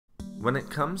When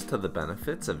it comes to the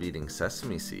benefits of eating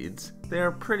sesame seeds, they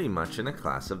are pretty much in a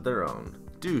class of their own,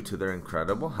 due to their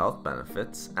incredible health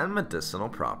benefits and medicinal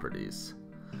properties.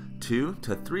 2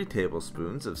 to 3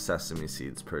 tablespoons of sesame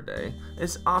seeds per day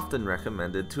is often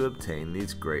recommended to obtain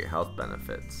these great health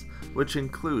benefits, which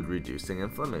include reducing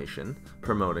inflammation,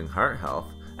 promoting heart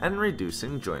health, and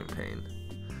reducing joint pain.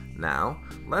 Now,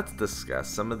 let's discuss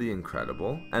some of the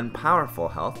incredible and powerful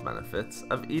health benefits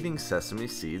of eating sesame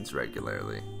seeds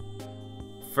regularly.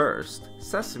 First,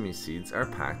 sesame seeds are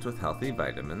packed with healthy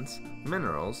vitamins,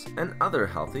 minerals, and other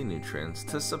healthy nutrients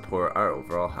to support our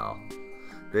overall health.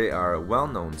 They are a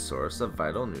well-known source of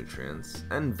vital nutrients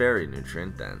and very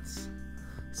nutrient-dense.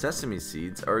 Sesame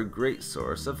seeds are a great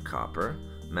source of copper,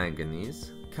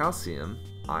 manganese, calcium,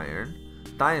 iron,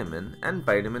 thiamin, and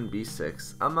vitamin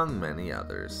B6, among many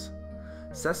others.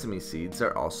 Sesame seeds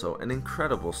are also an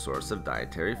incredible source of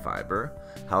dietary fiber,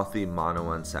 healthy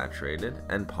monounsaturated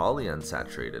and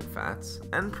polyunsaturated fats,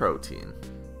 and protein.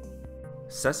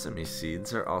 Sesame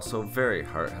seeds are also very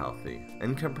heart healthy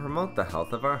and can promote the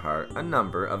health of our heart a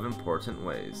number of important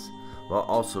ways, while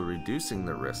also reducing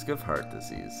the risk of heart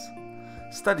disease.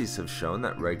 Studies have shown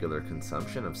that regular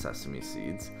consumption of sesame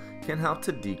seeds can help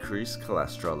to decrease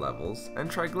cholesterol levels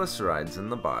and triglycerides in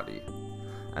the body.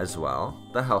 As well,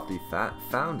 the healthy fat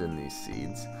found in these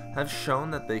seeds have shown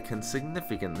that they can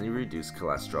significantly reduce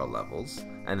cholesterol levels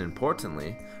and,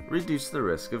 importantly, reduce the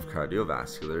risk of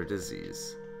cardiovascular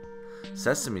disease.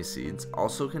 Sesame seeds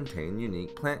also contain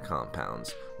unique plant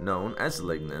compounds known as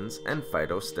lignans and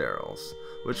phytosterols,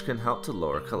 which can help to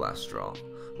lower cholesterol,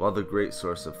 while the great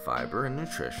source of fiber and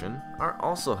nutrition are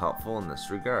also helpful in this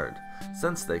regard,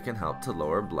 since they can help to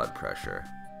lower blood pressure.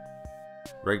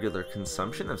 Regular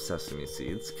consumption of sesame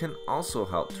seeds can also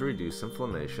help to reduce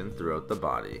inflammation throughout the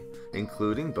body,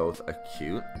 including both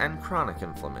acute and chronic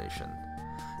inflammation.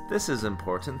 This is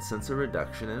important since a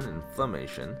reduction in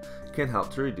inflammation can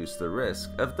help to reduce the risk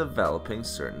of developing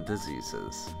certain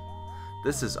diseases.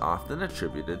 This is often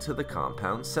attributed to the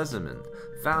compound sesame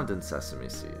found in sesame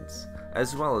seeds,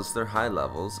 as well as their high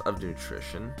levels of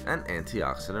nutrition and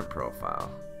antioxidant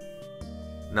profile.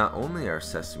 Not only are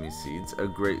sesame seeds a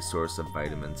great source of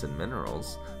vitamins and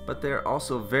minerals, but they are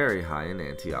also very high in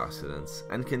antioxidants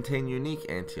and contain unique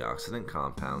antioxidant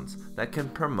compounds that can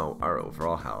promote our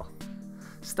overall health.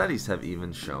 Studies have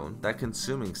even shown that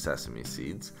consuming sesame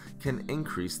seeds can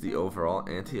increase the overall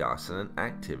antioxidant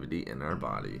activity in our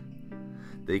body.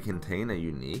 They contain a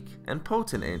unique and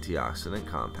potent antioxidant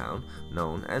compound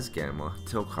known as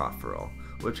gamma-tocopherol,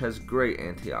 which has great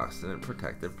antioxidant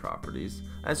protective properties,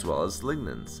 as well as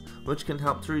lignans, which can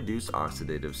help to reduce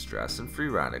oxidative stress and free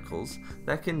radicals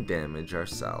that can damage our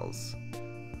cells.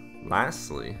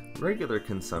 Lastly, regular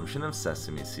consumption of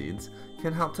sesame seeds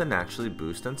can help to naturally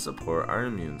boost and support our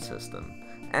immune system,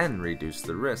 and reduce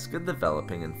the risk of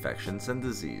developing infections and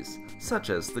disease, such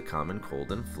as the common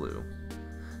cold and flu.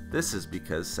 This is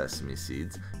because sesame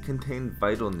seeds contain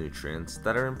vital nutrients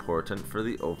that are important for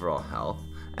the overall health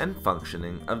and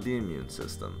functioning of the immune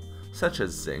system, such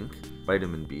as zinc,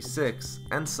 vitamin B6,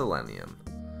 and selenium.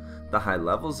 The high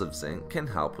levels of zinc can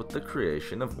help with the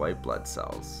creation of white blood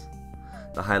cells.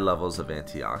 The high levels of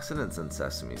antioxidants in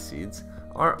sesame seeds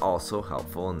are also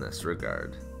helpful in this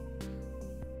regard.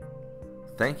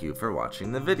 Thank you for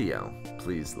watching the video.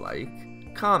 Please like,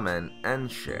 comment,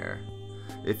 and share.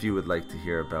 If you would like to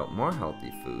hear about more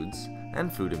healthy foods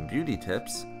and food and beauty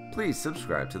tips, please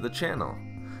subscribe to the channel.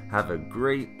 Have a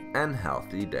great and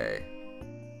healthy day.